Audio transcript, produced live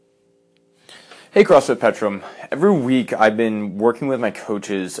Hey, CrossFit Petrum. Every week I've been working with my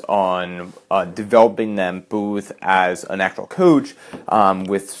coaches on developing them both as an actual coach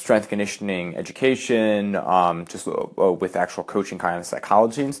with strength conditioning education, with actual coaching kind of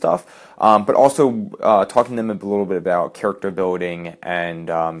psychology and stuff, but also talking to them a little bit about character building and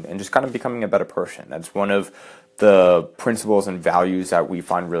just kind of becoming a better person. That's one of the principles and values that we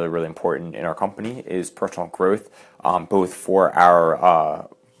find really, really important in our company is personal growth, both for our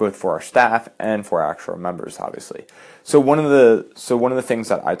staff and for our actual members, obviously. So one of the things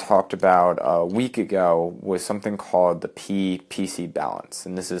that I talked about a week ago was something called the PPC balance,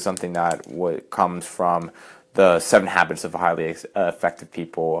 and this is something that comes from the 7 Habits of Highly Effective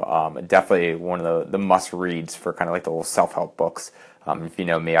People. Definitely one of the must reads for kind of like the little self-help books. If you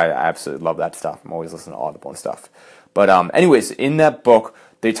know me, I absolutely love that stuff. I'm always listening to Audible and stuff. But anyways, in that book,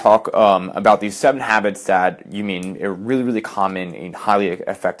 they talk about these 7 habits that are really, really common in highly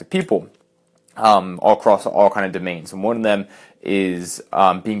effective people all across all kind of domains. And one of them is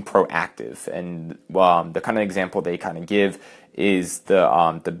being proactive. And the kind of example they kind of give is the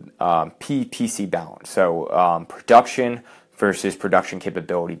PPC balance. So production versus production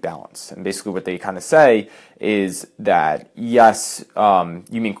capability balance. And basically what they kind of say is that, yes,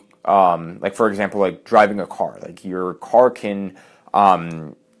 like for example, like driving a car. Like your car can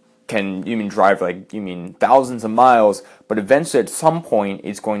drive thousands of miles, but eventually at some point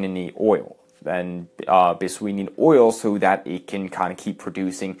it's going to need oil. And basically we need oil so that it can kind of keep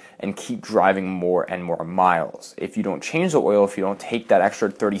producing and keep driving more and more miles. If you don't change the oil, if you don't take that extra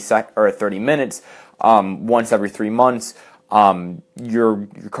 30 minutes once every 3 months, your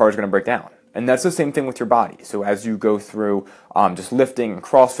car is going to break down. And that's the same thing with your body. So as you go through just lifting and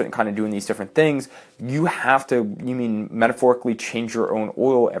CrossFit and kind of doing these different things, you have to, metaphorically change your own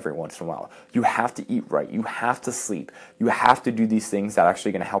oil every once in a while. You have to eat right. You have to sleep. You have to do these things that are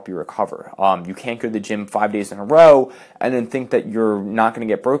actually going to help you recover. You can't go to the gym 5 days in a row and then think that you're not going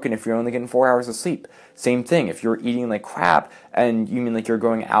to get broken if you're only getting 4 hours of sleep. Same thing, if you're eating like crap and you're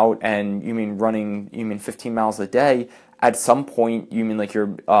going out and running 15 miles a day, at some point, you're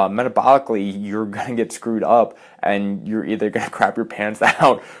metabolically, you're going to get screwed up and you're either going to crap your pants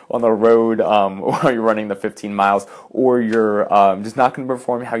out on the road while you're running the 15 miles or you're just not going to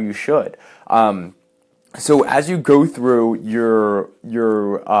perform how you should. So as you go through your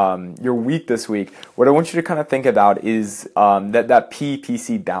week this week, what I want you to kind of think about is that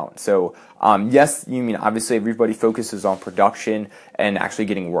PPC balance. So yes, obviously everybody focuses on production and actually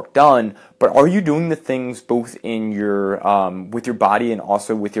getting work done, but are you doing the things both in your with your body and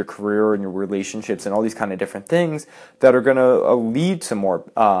also with your career and your relationships and all these kind of different things that are going to lead to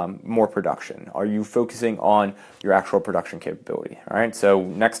more production? Are you focusing on your actual production capability? All right. So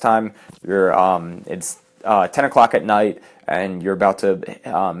next time it's 10 o'clock at night and you're about to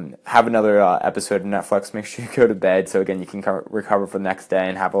have another episode of Netflix, make sure you go to bed so again you can recover for the next day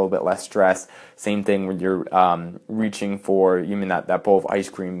and have a little bit less stress. Same thing when you're reaching for that bowl of ice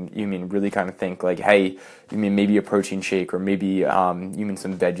cream. Really kind of think like, hey, maybe a protein shake or maybe some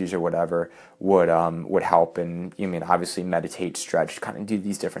veggies or whatever would help. And obviously meditate, stretch, kind of do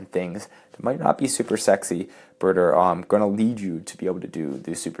these different things that might not be super sexy, but are going to lead you to be able to do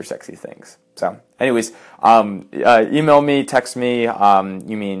these super sexy things. So anyways, email me, text me,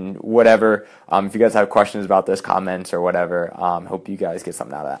 whatever. If you guys have questions about this, comments or whatever, hope you guys get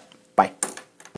something out of that.